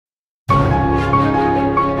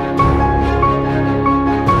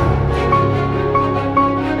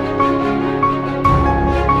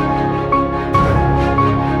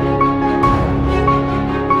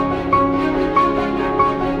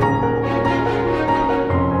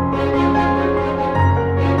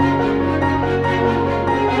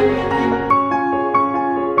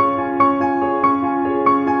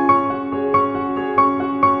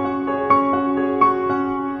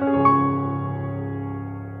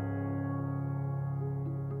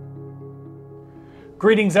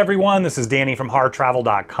Greetings everyone, this is Danny from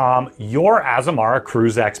HarrTravel.com, your Azamara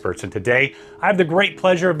cruise experts, and today I have the great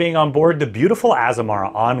pleasure of being on board the beautiful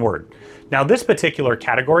Azamara Onward. Now this particular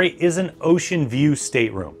category is an Oceanview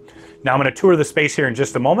Stateroom. Now I'm going to tour the space here in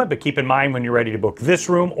just a moment, but keep in mind when you're ready to book this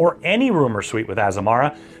room or any room or suite with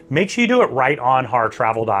Azamara, make sure you do it right on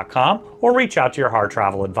HarrTravel.com or reach out to your Harr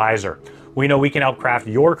Travel advisor. We know we can help craft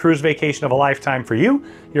your cruise vacation of a lifetime for you,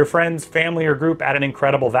 your friends, family, or group at an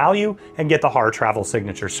incredible value, and get the Harr Travel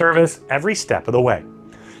signature service every step of the way.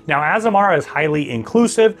 Now, Azamara is highly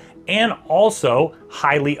inclusive and also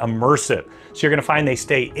highly immersive. So you're going to find they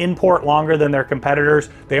stay in port longer than their competitors.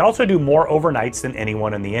 They also do more overnights than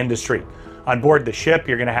anyone in the industry. On board the ship,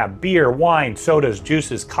 you're going to have beer, wine, sodas,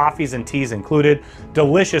 juices, coffees, and teas included,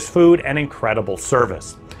 delicious food, and incredible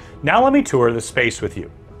service. Now let me tour the space with you.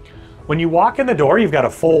 When you walk in the door, you've got a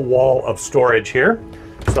full wall of storage here.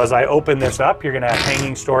 So as I open this up, you're going to have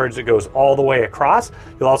hanging storage that goes all the way across.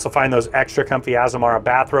 You'll also find those extra comfy Azamara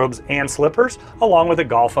bathrobes and slippers, along with a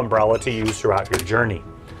golf umbrella to use throughout your journey.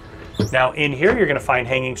 Now in here, you're going to find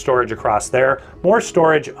hanging storage across there, more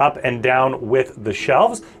storage up and down with the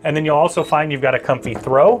shelves, and then you'll also find you've got a comfy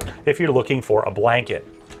throw if you're looking for a blanket.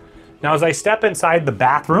 Now as I step inside the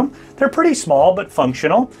bathroom, they're pretty small but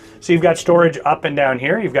functional. So you've got storage up and down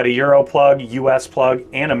here. You've got a Euro plug, US plug,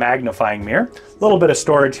 and a magnifying mirror. A little bit of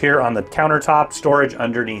storage here on the countertop, storage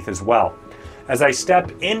underneath as well. As I step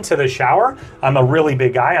into the shower, I'm a really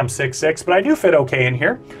big guy, I'm 6'6", but I do fit okay in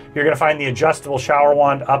here. You're gonna find the adjustable shower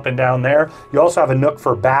wand up and down there. You also have a nook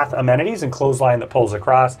for bath amenities and clothesline that pulls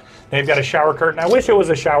across. Then you've got a shower curtain. I wish it was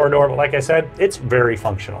a shower door, but like I said, it's very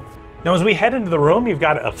functional. Now as we head into the room, you've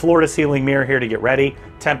got a floor-to-ceiling mirror here to get ready,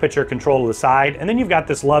 temperature control to the side, and then you've got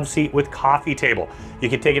this love seat with coffee table. You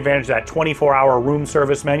can take advantage of that 24-hour room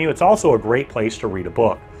service menu. It's also a great place to read a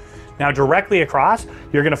book. Now directly across,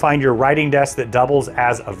 you're going to find your writing desk that doubles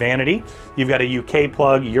as a vanity. You've got a UK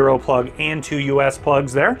plug, Euro plug, and 2 US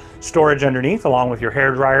plugs there. Storage underneath along with your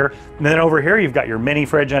hair dryer. And then over here, you've got your mini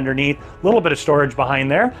fridge underneath, a little bit of storage behind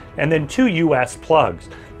there, and then 2 US plugs.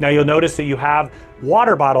 Now you'll notice that you have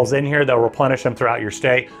water bottles in here. They'll replenish them throughout your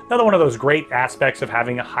stay. Another one of those great aspects of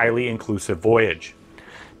having a highly inclusive voyage.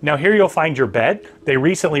 Now here you'll find your bed. They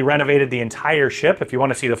recently renovated the entire ship. If you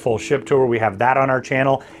want to see the full ship tour, we have that on our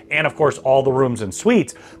channel, and of course all the rooms and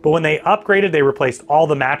suites. But when they upgraded, they replaced all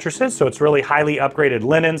the mattresses, so it's really highly upgraded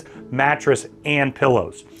linens, mattress, and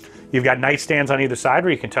pillows. You've got nightstands on either side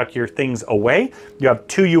where you can tuck your things away. You have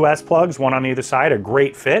 2 US plugs, one on either side, a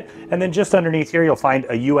great fit. And then just underneath here, you'll find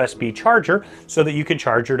a USB charger so that you can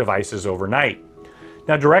charge your devices overnight.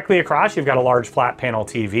 Now directly across, you've got a large flat panel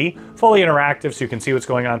TV, fully interactive so you can see what's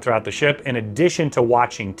going on throughout the ship in addition to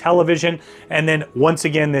watching television. And then once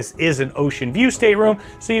again, this is an Oceanview Stateroom,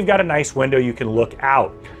 so you've got a nice window you can look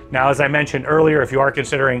out. Now, as I mentioned earlier, if you are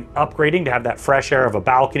considering upgrading to have that fresh air of a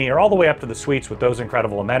balcony or all the way up to the suites with those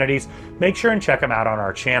incredible amenities, make sure and check them out on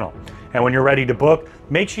our channel. And when you're ready to book,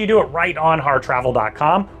 make sure you do it right on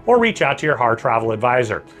HarrTravel.com or reach out to your Harr Travel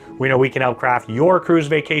advisor. We know we can help craft your cruise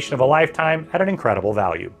vacation of a lifetime at an incredible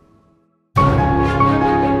value.